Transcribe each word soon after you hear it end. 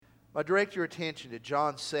I direct your attention to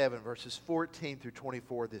John 7, verses 14 through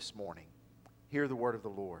 24 this morning. Hear the word of the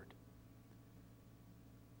Lord.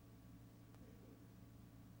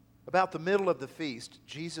 About the middle of the feast,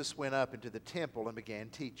 Jesus went up into the temple and began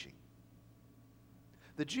teaching.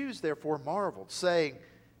 The Jews therefore marveled, saying,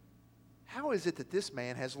 "How is it that this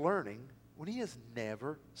man has learning when he has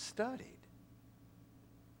never studied?"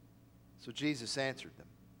 So Jesus answered them,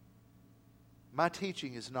 "My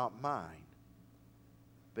teaching is not mine,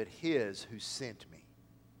 but His who sent me.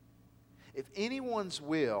 If anyone's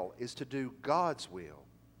will is to do God's will,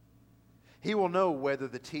 he will know whether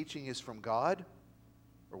the teaching is from God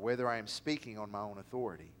or whether I am speaking on my own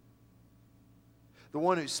authority. The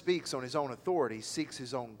one who speaks on his own authority seeks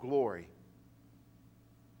his own glory,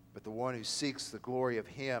 but the one who seeks the glory of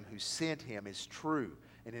Him who sent him is true,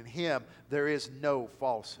 and in Him there is no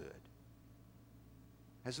falsehood.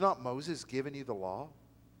 Has not Moses given you the law?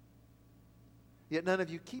 Yet none of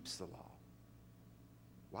you keeps the law.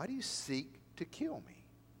 Why do you seek to kill me?"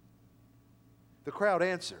 The crowd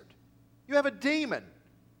answered, "You have a demon.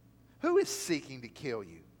 Who is seeking to kill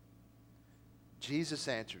you?" Jesus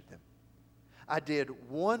answered them, "I did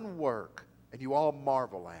one work, and you all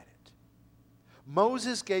marvel at it.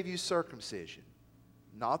 Moses gave you circumcision,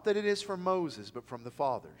 not that it is from Moses, but from the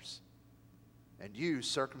fathers. And you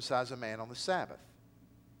circumcise a man on the Sabbath.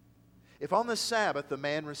 If on the Sabbath the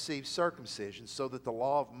man receives circumcision so that the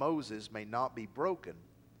law of Moses may not be broken,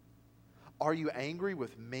 are you angry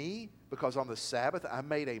with me because on the Sabbath I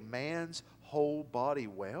made a man's whole body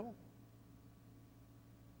well?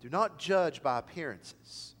 Do not judge by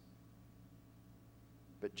appearances,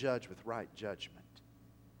 but judge with right judgment."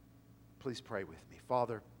 Please pray with me.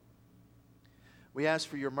 Father, we ask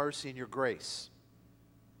for your mercy and your grace.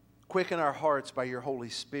 Quicken our hearts by your Holy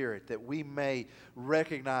Spirit that we may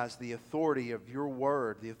recognize the authority of your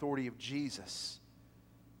word, the authority of Jesus.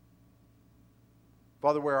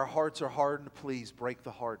 Father, where our hearts are hardened, please break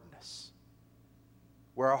the hardness.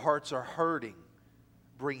 Where our hearts are hurting,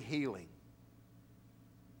 bring healing.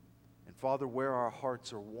 And Father, where our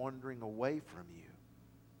hearts are wandering away from you,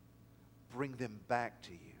 bring them back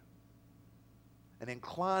to you. And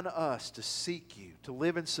incline us to seek you, to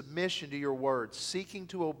live in submission to your word, seeking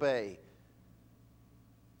to obey,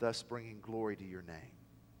 thus bringing glory to your name.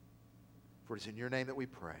 For it is in your name that we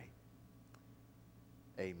pray.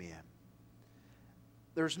 Amen.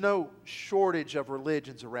 There's no shortage of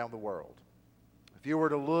religions around the world. If you were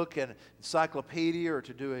to look at an encyclopedia or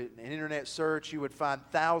to do an internet search, you would find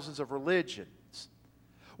thousands of religions.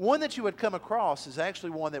 One that you would come across is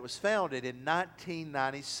actually one that was founded in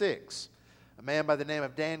 1996. A man by the name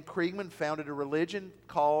of Dan Kriegman founded a religion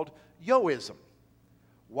called Yoism.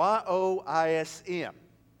 Y-O-I-S-M.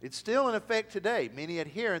 It's still in effect today, many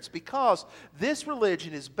adherents, because this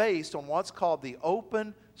religion is based on what's called the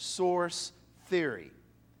open source theory.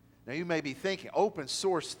 Now you may be thinking, open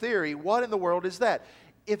source theory, what in the world is that?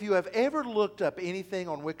 If you have ever looked up anything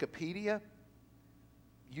on Wikipedia,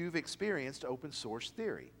 you've experienced open source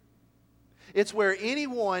theory. It's where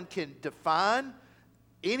anyone can define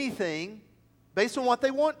anything based on what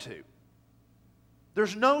they want to.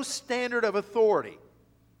 There's no standard of authority.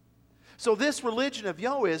 So this religion of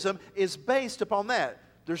Yoism is based upon that.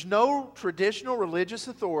 There's no traditional religious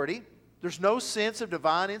authority. There's no sense of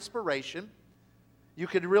divine inspiration. You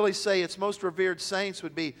could really say its most revered saints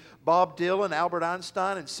would be Bob Dylan, Albert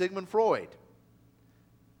Einstein, and Sigmund Freud.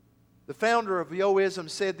 The founder of Yoism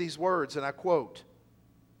said these words, and I quote,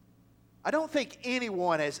 "I don't think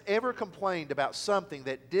anyone has ever complained about something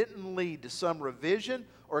that didn't lead to some revision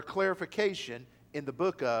or clarification in the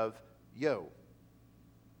book of Yo.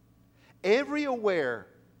 Every aware,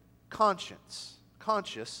 conscious,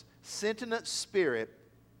 sentient spirit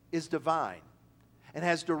is divine and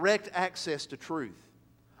has direct access to truth.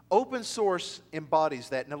 Open source embodies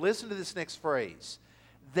that." Now listen to this next phrase.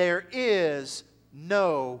 "There is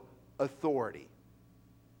no authority."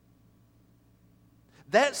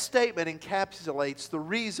 That statement encapsulates the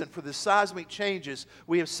reason for the seismic changes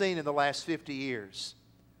we have seen in the last 50 years.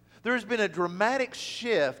 There has been a dramatic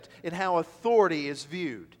shift in how authority is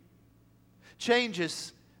viewed.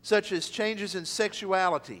 Changes such as changes in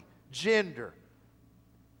sexuality, gender,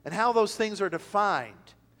 and how those things are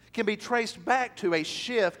defined can be traced back to a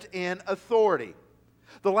shift in authority.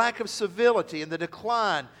 The lack of civility and the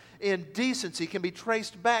decline in decency can be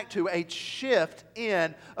traced back to a shift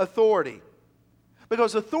in authority.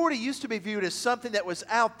 Because authority used to be viewed as something that was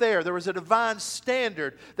out there. There was a divine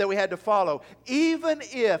standard that we had to follow. Even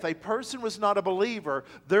if a person was not a believer,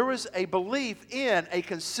 there was a belief in a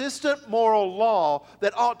consistent moral law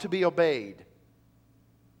that ought to be obeyed.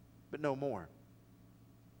 But no more.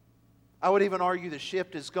 I would even argue the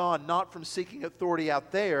shift has gone not from seeking authority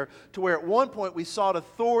out there to where at one point we sought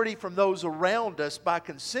authority from those around us by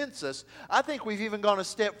consensus. I think we've even gone a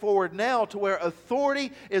step forward now to where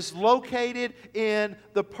authority is located in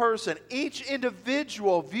the person. Each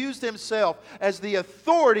individual views themselves as the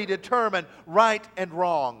authority to determine right and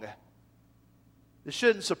wrong. This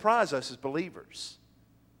shouldn't surprise us as believers.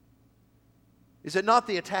 Is it not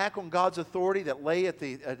the attack on God's authority that lay at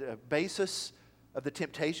the basis of the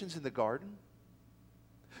temptations in the garden?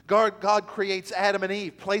 God creates Adam and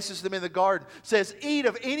Eve, places them in the garden, says, eat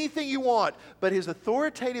of anything you want. But His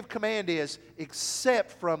authoritative command is,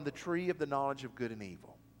 except from the tree of the knowledge of good and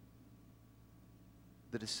evil.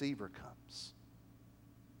 The deceiver comes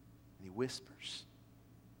and he whispers,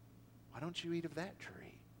 why don't you eat of that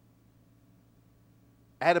tree?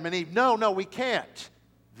 Adam and Eve, no, we can't.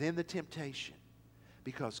 Then the temptation.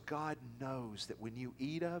 Because God knows that when you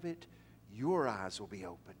eat of it, your eyes will be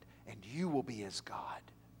opened and you will be as God.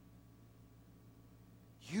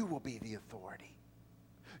 You will be the authority.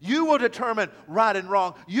 You will determine right and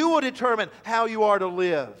wrong. You will determine how you are to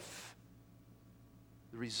live.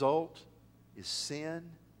 The result is sin,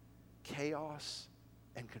 chaos,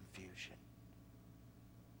 and confusion.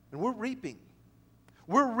 And we're reaping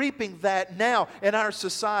that now in our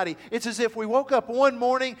society. It's as if we woke up one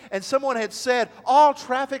morning and someone had said, all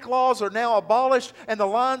traffic laws are now abolished and the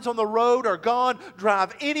lines on the road are gone.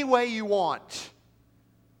 Drive any way you want.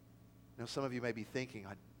 Now, some of you may be thinking,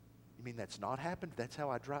 you mean that's not happened? That's how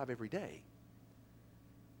I drive every day.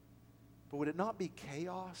 But would it not be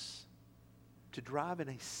chaos to drive in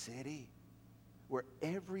a city where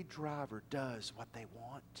every driver does what they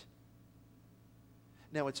want?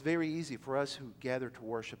 Now, it's very easy for us who gather to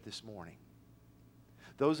worship this morning,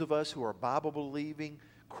 those of us who are Bible-believing,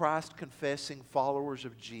 Christ-confessing followers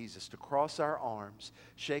of Jesus, to cross our arms,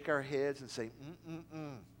 shake our heads, and say,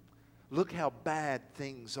 look how bad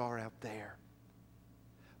things are out there.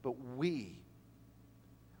 But we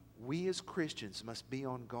as Christians must be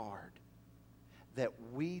on guard that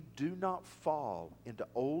we do not fall into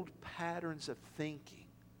old patterns of thinking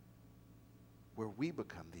where we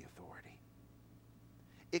become the authority.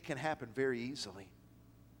 It can happen very easily.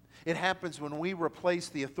 It happens when we replace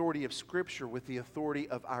the authority of Scripture with the authority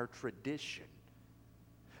of our tradition.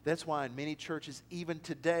 That's why in many churches, even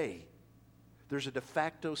today, there's a de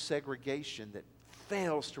facto segregation that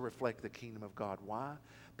fails to reflect the kingdom of God. Why?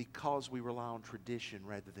 Because we rely on tradition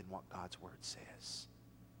rather than what God's Word says.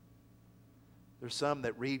 There's some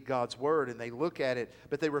that read God's Word and they look at it,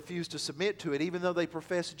 but they refuse to submit to it even though they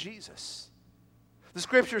profess Jesus. The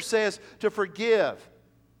Scripture says to forgive.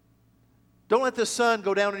 Don't let the sun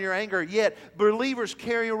go down in your anger. Yet believers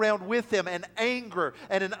carry around with them an anger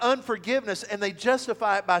and an unforgiveness, and they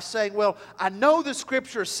justify it by saying, well, I know the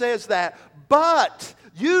Scripture says that, but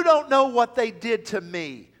you don't know what they did to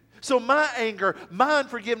me. So my anger, my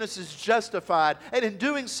unforgiveness is justified. And in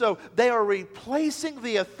doing so, they are replacing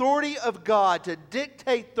the authority of God to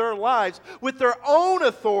dictate their lives with their own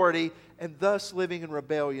authority, and thus living in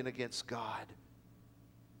rebellion against God.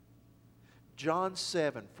 John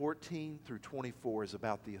 7:14 through 24 is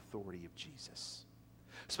about the authority of Jesus.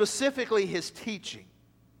 Specifically, His teaching.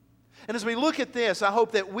 And as we look at this, I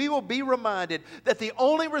hope that we will be reminded that the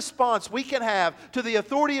only response we can have to the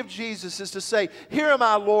authority of Jesus is to say, here am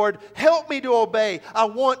I, Lord, help me to obey. I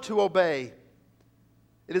want to obey.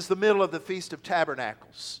 It is the middle of the Feast of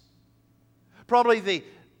Tabernacles. Probably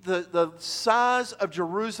the size of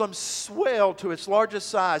Jerusalem swelled to its largest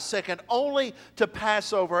size, second only to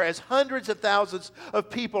Passover, as hundreds of thousands of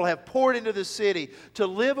people have poured into the city to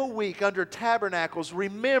live a week under tabernacles,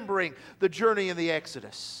 remembering the journey in the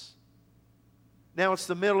Exodus. Now it's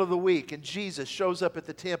the middle of the week, and Jesus shows up at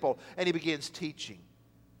the temple, and He begins teaching.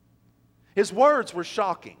 His words were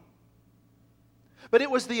shocking. But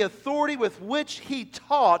it was the authority with which He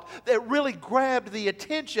taught that really grabbed the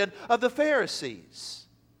attention of the Pharisees.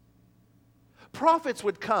 Prophets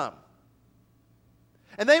would come,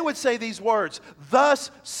 and they would say these words,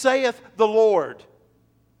 thus saith the Lord.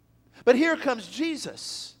 But here comes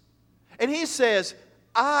Jesus, and He says,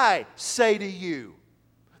 I say to you.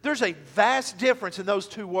 There's a vast difference in those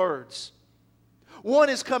two words. One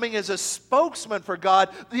is coming as a spokesman for God.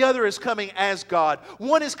 The other is coming as God.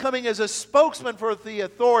 One is coming as a spokesman for the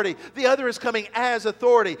authority. The other is coming as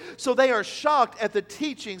authority. So they are shocked at the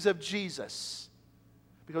teachings of Jesus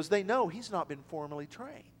because they know He's not been formally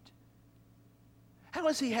trained. How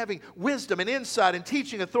is He having wisdom and insight and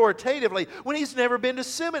teaching authoritatively when He's never been to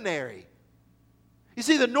seminary? You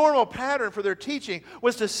see, the normal pattern for their teaching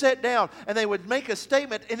was to sit down and they would make a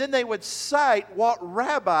statement and then they would cite what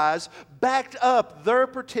rabbis backed up their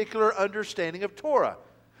particular understanding of Torah.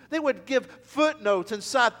 They would give footnotes and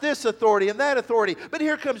cite this authority and that authority. But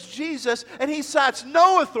here comes Jesus, and he cites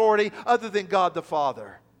no authority other than God the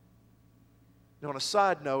Father. Now, on a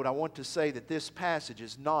side note, I want to say that this passage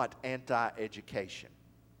is not anti-education.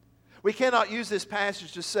 We cannot use this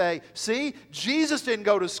passage to say, see, Jesus didn't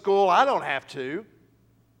go to school, I don't have to.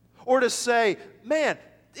 Or to say, man,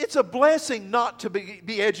 it's a blessing not to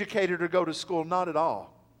be educated or go to school. Not at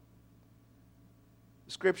all.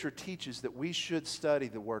 Scripture teaches that we should study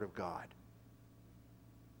the Word of God.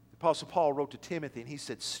 The Apostle Paul wrote to Timothy and he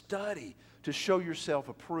said, study to show yourself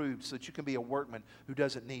approved so that you can be a workman who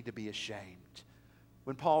doesn't need to be ashamed.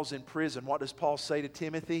 When Paul's in prison, what does Paul say to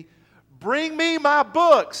Timothy? Bring me my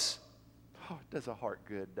books. Oh, it does a heart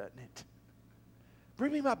good, doesn't it?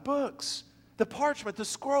 Bring me my books, the parchment, the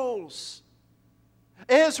scrolls.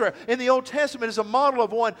 Ezra in the Old Testament is a model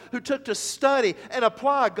of one who took to study and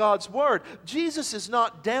apply God's Word. Jesus is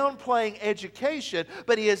not downplaying education,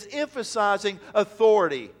 but he is emphasizing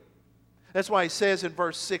authority. That's why he says in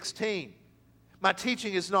verse 16, my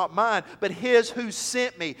teaching is not mine, but his who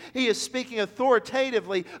sent me. He is speaking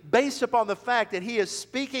authoritatively based upon the fact that he is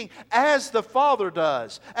speaking as the Father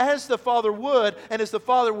does, as the Father would, and as the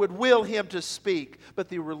Father would will him to speak. But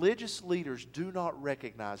the religious leaders do not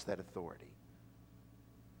recognize that authority.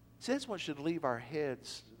 See, that's what should leave our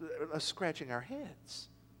heads, scratching our heads.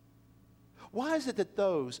 Why is it that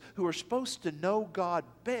those who are supposed to know God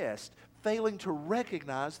best failing to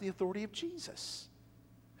recognize the authority of Jesus?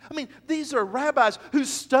 I mean, these are rabbis who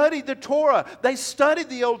studied the Torah. They studied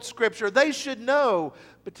the Old Scripture. They should know.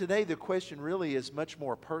 But today the question really is much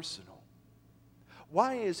more personal.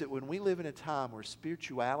 Why is it when we live in a time where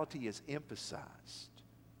spirituality is emphasized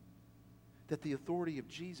that the authority of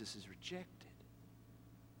Jesus is rejected?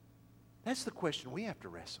 That's the question we have to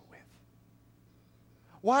wrestle with.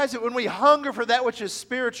 Why is it when we hunger for that which is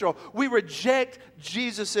spiritual, we reject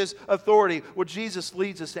Jesus' authority? Well, Jesus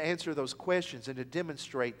leads us to answer those questions and to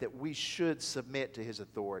demonstrate that we should submit to his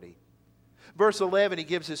authority. Verse 11, he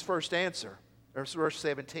gives his first answer. Or verse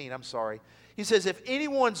 17, I'm sorry. He says, if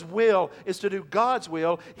anyone's will is to do God's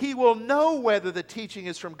will, he will know whether the teaching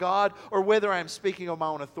is from God or whether I am speaking on my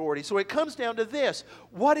own authority. So it comes down to this.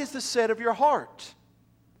 What is the set of your heart?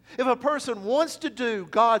 If a person wants to do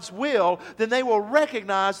God's will, then they will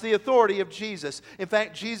recognize the authority of Jesus. In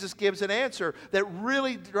fact, Jesus gives an answer that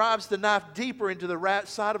really drives the knife deeper into the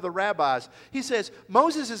side of the rabbis. He says,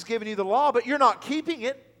 Moses has given you the law, but you're not keeping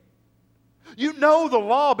it. You know the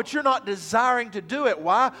law, but you're not desiring to do it.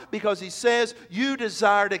 Why? Because he says, you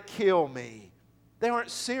desire to kill me. They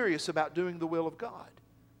aren't serious about doing the will of God.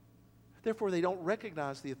 Therefore, they don't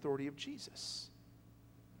recognize the authority of Jesus.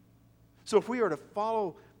 So if we are to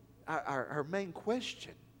follow our main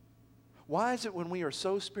question, why is it when we are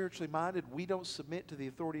so spiritually minded we don't submit to the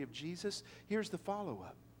authority of Jesus? Here's the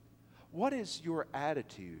follow-up. What is your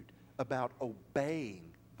attitude about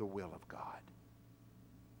obeying the will of God?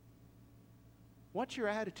 What's your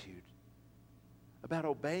attitude about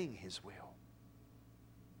obeying his will?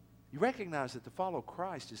 You recognize that to follow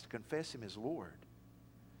Christ is to confess him as Lord.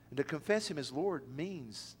 And to confess him as Lord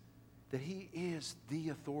means that he is the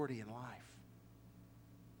authority in life.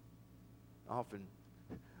 I often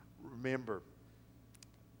remember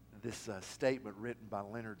this statement written by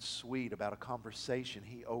Leonard Sweet about a conversation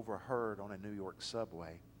he overheard on a New York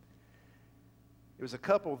subway. It was a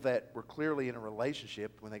couple that were clearly in a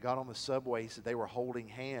relationship. When they got on the subway, he said they were holding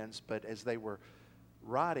hands, but as they were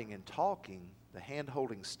riding and talking, the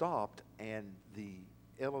hand-holding stopped and the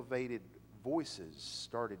elevated voices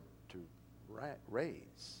started to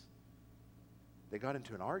raise. They got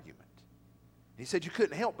into an argument. He said you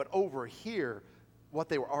couldn't help but overhear what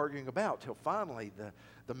they were arguing about, till finally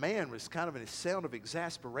the man was kind of in a sound of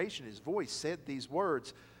exasperation. His voice said these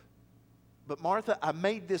words, "But Martha, I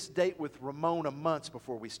made this date with Ramona months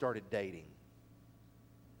before we started dating."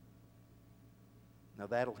 Now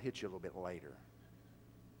that'll hit you a little bit later.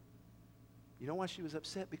 You know why she was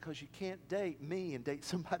upset? Because you can't date me and date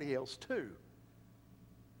somebody else too.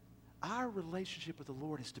 Our relationship with the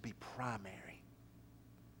Lord is to be primary.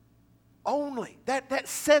 Only. That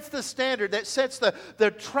sets the standard, that sets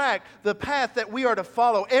the track, the path that we are to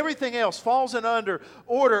follow. Everything else falls in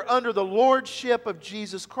order under the lordship of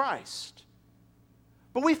Jesus Christ.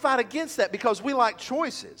 But we fight against that because we like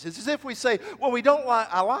choices. It's as if we say, well,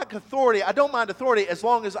 I like authority. I don't mind authority as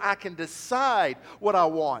long as I can decide what I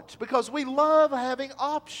want. Because we love having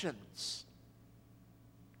options.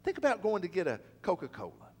 Think about going to get a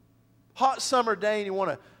Coca-Cola. Hot summer day and you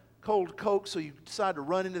want a cold Coke, so you decide to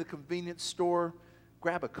run into the convenience store,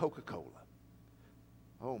 grab a Coca-Cola.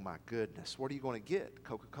 Oh my goodness, what are you going to get?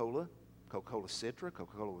 Coca-Cola? Coca-Cola Citra,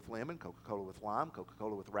 Coca-Cola with lemon, Coca-Cola with lime,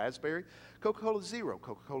 Coca-Cola with raspberry, Coca-Cola Zero,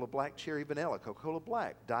 Coca-Cola Black Cherry Vanilla, Coca-Cola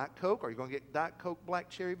Black, Diet Coke, or you're going to get Diet Coke Black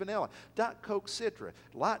Cherry Vanilla, Diet Coke Citra,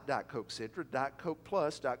 Light Diet Coke Citra, Diet Coke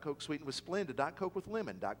Plus, Diet Coke Sweetened with Splenda, Diet Coke with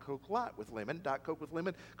lemon, Diet Coke Light with lemon, Diet Coke with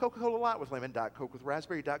lemon, Coca-Cola Light with lemon, Diet Coke with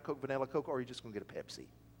raspberry, Diet Coke Vanilla Coke, or you're just going to get a Pepsi.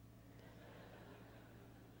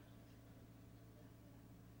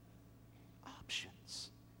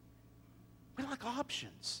 Options. We like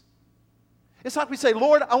options. It's like we say,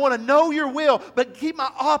 Lord, I want to know your will, but keep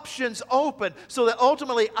my options open so that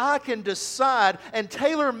ultimately I can decide and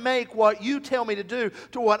tailor-make what you tell me to do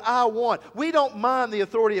to what I want. We don't mind the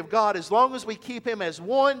authority of God as long as we keep Him as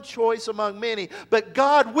one choice among many, but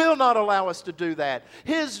God will not allow us to do that.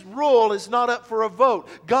 His rule is not up for a vote.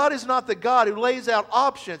 God is not the God who lays out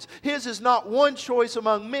options. His is not one choice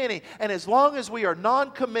among many, and as long as we are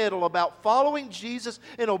non-committal about following Jesus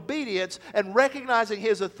in obedience and recognizing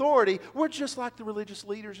His authority, we're just like the religious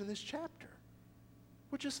leaders in this chapter.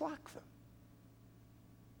 We're just like them.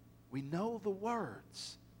 We know the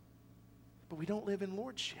words, but we don't live in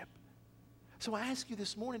lordship. So I ask you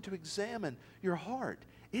this morning to examine your heart.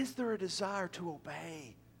 Is there a desire to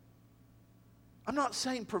obey? I'm not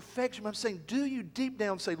saying perfection, I'm saying do you deep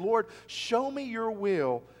down say, Lord, show me your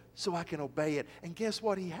will so I can obey it. And guess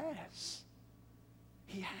what? He has.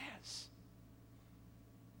 He has.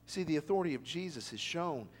 See, the authority of Jesus is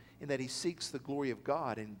shown in that He seeks the glory of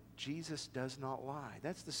God, and Jesus does not lie.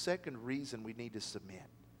 That's the second reason we need to submit.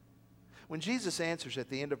 When Jesus answers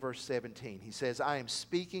at the end of verse 17, He says, I am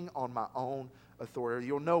speaking on my own authority.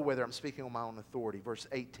 You'll know whether I'm speaking on my own authority. Verse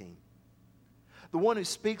 18. The one who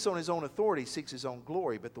speaks on his own authority seeks his own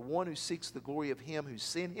glory, but the one who seeks the glory of Him who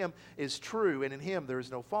sent Him is true, and in Him there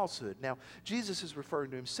is no falsehood. Now, Jesus is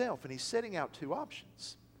referring to Himself, and He's setting out two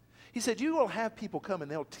options. He said, you will have people come and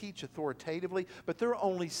they'll teach authoritatively, but they're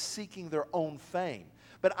only seeking their own fame.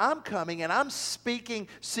 But I'm coming and I'm speaking,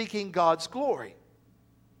 seeking God's glory.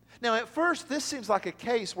 Now, at first, this seems like a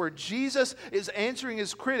case where Jesus is answering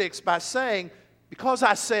His critics by saying, because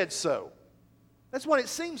I said so. That's what it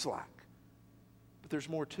seems like. But there's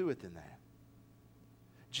more to it than that.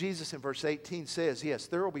 Jesus in verse 18 says, yes,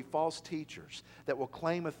 there will be false teachers that will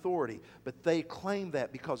claim authority, but they claim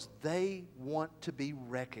that because they want to be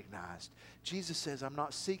recognized. Jesus says, I'm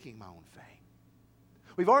not seeking my own fame.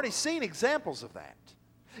 We've already seen examples of that.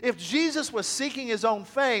 If Jesus was seeking His own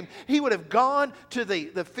fame, He would have gone to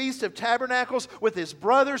the Feast of Tabernacles with His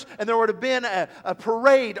brothers, and there would have been a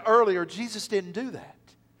parade earlier. Jesus didn't do that.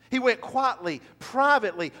 He went quietly,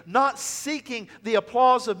 privately, not seeking the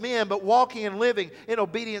applause of men, but walking and living in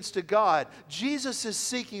obedience to God. Jesus is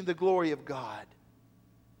seeking the glory of God.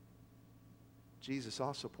 Jesus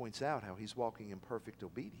also points out how He's walking in perfect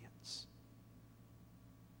obedience.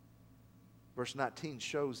 Verse 19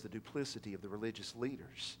 shows the duplicity of the religious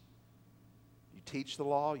leaders. You teach the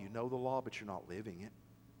law, you know the law, but you're not living it.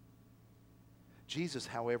 Jesus,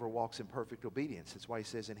 however, walks in perfect obedience. That's why He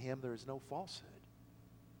says, in Him there is no falsehood.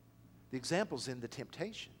 The example's in the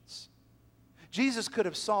temptations. Jesus could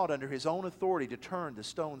have sought under His own authority to turn the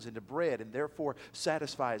stones into bread and therefore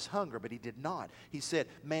satisfy His hunger, but He did not. He said,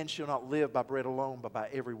 man shall not live by bread alone, but by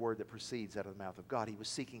every word that proceeds out of the mouth of God. He was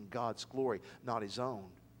seeking God's glory, not His own.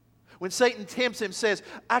 When Satan tempts Him, says,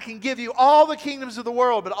 I can give you all the kingdoms of the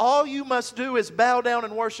world, but all you must do is bow down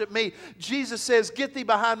and worship me. Jesus says, get thee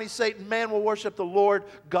behind me, Satan. Man will worship the Lord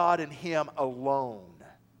God and Him alone.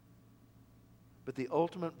 But the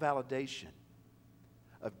ultimate validation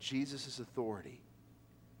of Jesus' authority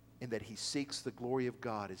in that He seeks the glory of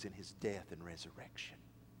God is in His death and resurrection.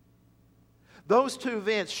 Those two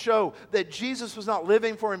events show that Jesus was not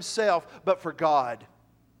living for Himself, but for God.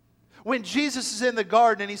 When Jesus is in the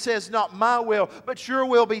garden and He says, not my will, but your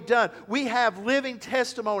will be done, we have living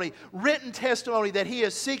testimony, written testimony that He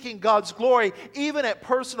is seeking God's glory, even at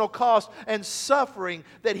personal cost and suffering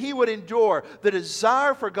that He would endure. The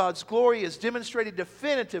desire for God's glory is demonstrated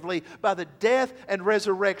definitively by the death and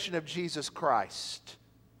resurrection of Jesus Christ.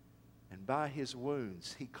 And by His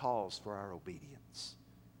wounds, He calls for our obedience.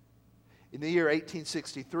 In the year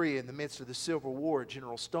 1863, in the midst of the Civil War,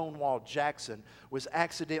 General Stonewall Jackson was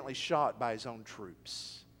accidentally shot by his own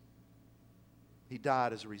troops. He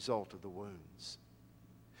died as a result of the wounds.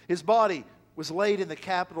 His body was laid in the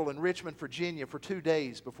Capitol in Richmond, Virginia for 2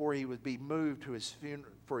 days before he would be moved to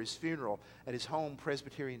for his funeral at his home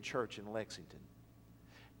Presbyterian Church in Lexington.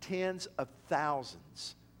 Tens of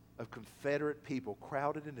thousands of Confederate people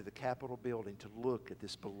crowded into the Capitol building to look at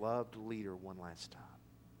this beloved leader one last time.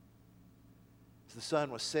 As the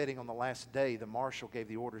sun was setting on the last day, the marshal gave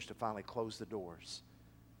the orders to finally close the doors.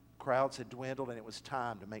 Crowds had dwindled, and it was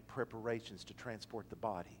time to make preparations to transport the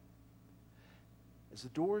body. As the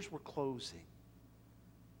doors were closing,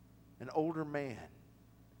 an older man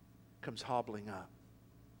comes hobbling up.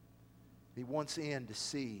 He wants in to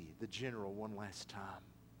see the general one last time.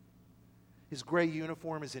 His gray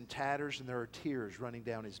uniform is in tatters and there are tears running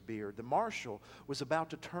down his beard. The marshal was about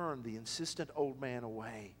to turn the insistent old man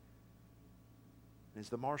away. And as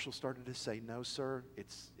the marshal started to say, "No, sir,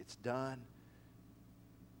 it's done,"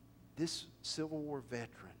 this Civil War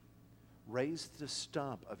veteran raised the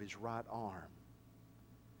stump of his right arm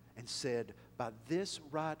and said, "By this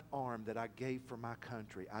right arm that I gave for my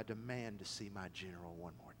country, I demand to see my general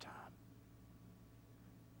one more time."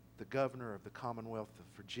 The governor of the Commonwealth of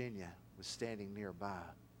Virginia was standing nearby,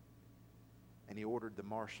 and he ordered the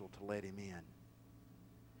marshal to let him in.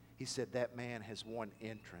 He said, "That man has won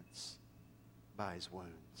entrance by his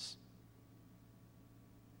wounds."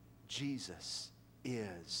 Jesus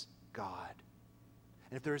is God.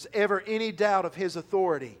 And if there's ever any doubt of His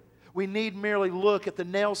authority, we need merely look at the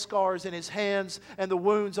nail scars in His hands and the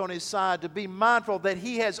wounds on His side to be mindful that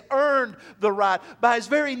He has earned the right. By His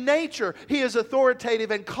very nature, He is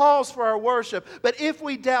authoritative and calls for our worship. But if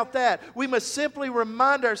we doubt that, we must simply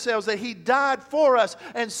remind ourselves that He died for us,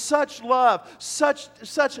 and such love, such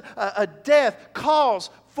a death calls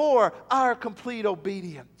for our complete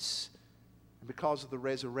obedience. And because of the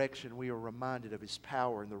resurrection, we are reminded of His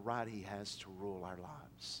power and the right He has to rule our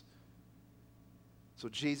lives. So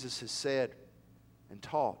Jesus has said and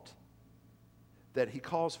taught that He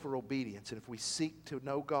calls for obedience. And if we seek to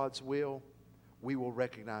know God's will, we will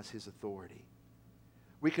recognize His authority.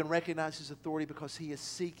 We can recognize His authority because He is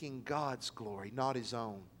seeking God's glory, not His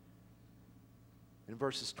own. In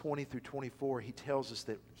verses 20 through 24, He tells us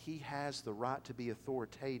that He has the right to be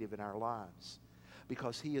authoritative in our lives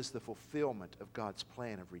because He is the fulfillment of God's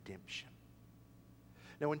plan of redemption.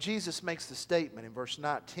 Now, when Jesus makes the statement in verse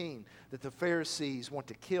 19 that the Pharisees want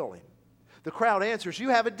to kill Him, the crowd answers, "You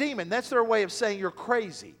have a demon." That's their way of saying you're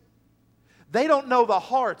crazy. They don't know the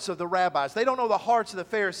hearts of the rabbis. They don't know the hearts of the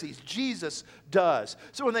Pharisees. Jesus does.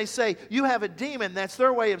 So when they say, "You have a demon," that's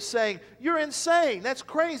their way of saying, "You're insane. That's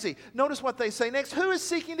crazy." Notice what they say next. "Who is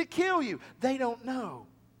seeking to kill you?" They don't know.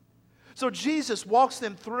 So Jesus walks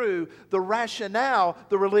them through the rationale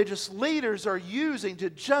the religious leaders are using to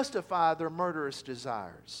justify their murderous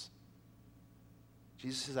desires.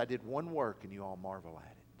 Jesus says, "I did one work and you all marvel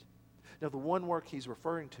at it." Now, the one work He's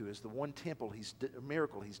referring to is the one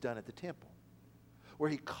miracle He's done at the temple, where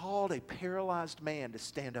He called a paralyzed man to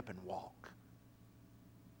stand up and walk.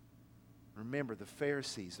 Remember, the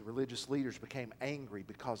Pharisees, the religious leaders, became angry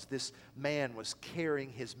because this man was carrying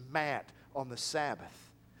his mat on the Sabbath.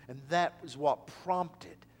 And that is what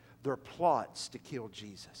prompted their plots to kill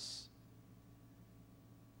Jesus.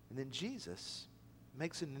 And then Jesus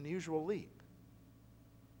makes an unusual leap.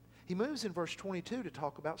 He moves in verse 22 to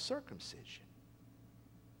talk about circumcision.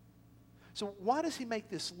 So why does He make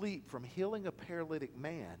this leap from healing a paralytic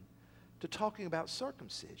man to talking about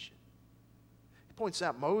circumcision? He points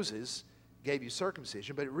out Moses gave you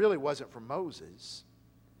circumcision, but it really wasn't from Moses.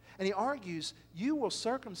 And he argues, you will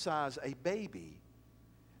circumcise a baby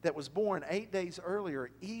that was born 8 days earlier,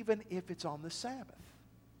 even if it's on the Sabbath.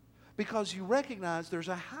 Because you recognize there's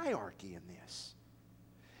a hierarchy in this.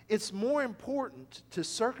 It's more important to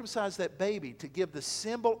circumcise that baby, to give the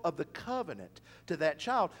symbol of the covenant to that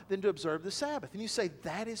child, than to observe the Sabbath. And you say,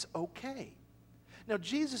 that is okay. Now,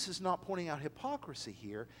 Jesus is not pointing out hypocrisy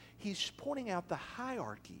here. He's pointing out the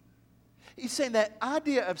hierarchy. He's saying that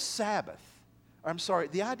idea of Sabbath,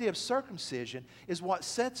 the idea of circumcision is what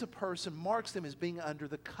sets a person, marks them as being under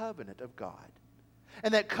the covenant of God.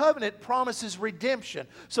 And that covenant promises redemption.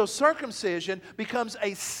 So circumcision becomes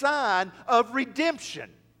a sign of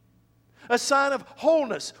redemption. A sign of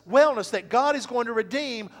wholeness, wellness, that God is going to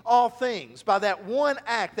redeem all things by that one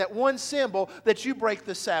act, that one symbol that you break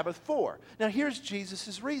the Sabbath for. Now here's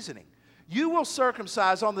Jesus' reasoning. You will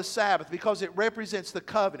circumcise on the Sabbath because it represents the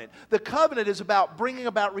covenant. The covenant is about bringing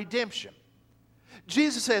about redemption.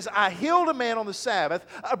 Jesus says, I healed a man on the Sabbath,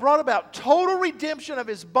 I brought about total redemption of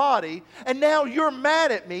his body, and now you're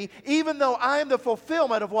mad at me, even though I am the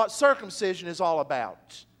fulfillment of what circumcision is all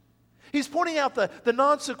about. He's pointing out the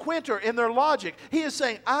non sequitur in their logic. He is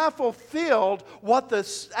saying, I fulfilled what the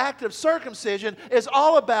act of circumcision is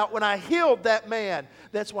all about when I healed that man.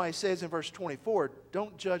 That's why he says in verse 24,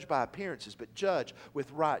 don't judge by appearances, but judge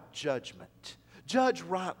with right judgment. Judge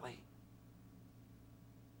rightly.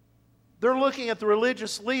 They're looking at the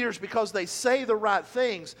religious leaders because they say the right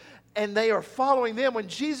things, and they are following them. When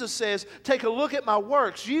Jesus says, take a look at my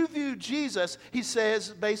works, you view Jesus, he says,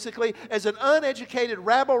 basically, as an uneducated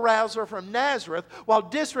rabble-rouser from Nazareth while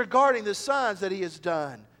disregarding the signs that he has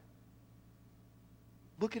done.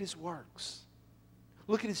 Look at his works.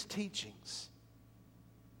 Look at His teachings.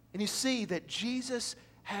 And you see that Jesus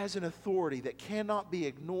has an authority that cannot be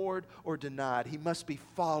ignored or denied. He must be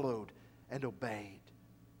followed and obeyed.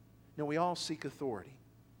 Now, we all seek authority.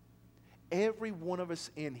 Every one of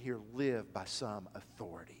us in here live by some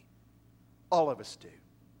authority. All of us do.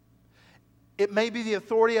 It may be the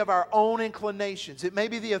authority of our own inclinations. It may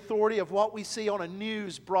be the authority of what we see on a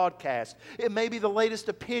news broadcast. It may be the latest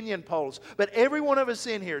opinion polls. But every one of us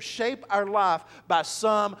in here shape our life by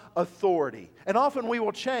some authority. And often we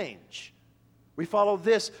will change. We follow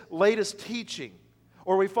this latest teaching,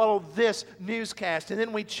 or we follow this newscast, and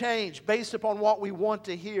then we change based upon what we want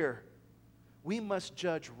to hear. We must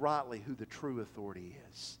judge rightly who the true authority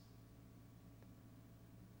is.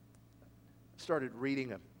 I started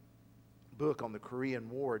reading a book on the Korean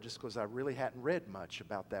War just because I really hadn't read much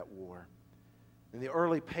about that war. In the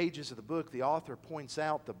early pages of the book, the author points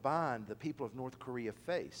out the bind the people of North Korea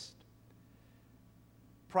faced.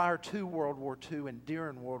 Prior to World War II and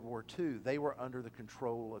during World War II, they were under the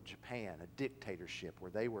control of Japan, a dictatorship where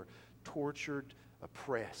they were tortured,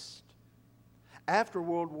 oppressed. After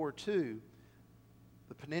World War II,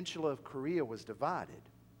 the peninsula of Korea was divided,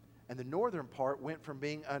 and the northern part went from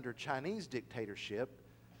being under Chinese dictatorship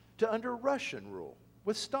to under Russian rule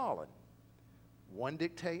with Stalin. One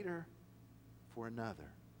dictator for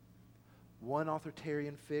another. One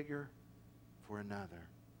authoritarian figure for another.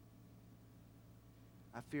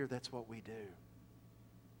 I fear that's what we do.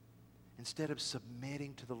 Instead of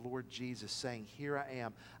submitting to the Lord Jesus, saying, "Here I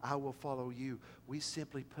am, I will follow you," we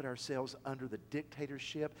simply put ourselves under the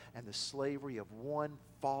dictatorship and the slavery of one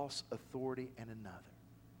false authority and another.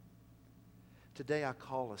 Today I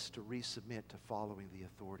call us to resubmit to following the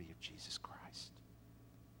authority of Jesus Christ.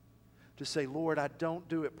 To say, "Lord, I don't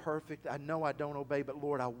do it perfect. I know I don't obey, but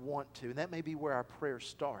Lord, I want to." And that may be where our prayer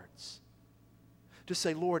starts. To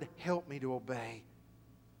say, "Lord, help me to obey."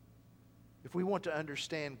 If we want to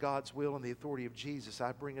understand God's will and the authority of Jesus,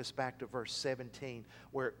 I bring us back to verse 17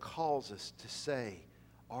 where it calls us to say,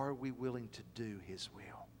 are we willing to do His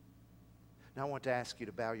will? Now I want to ask you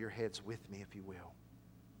to bow your heads with me, if you will.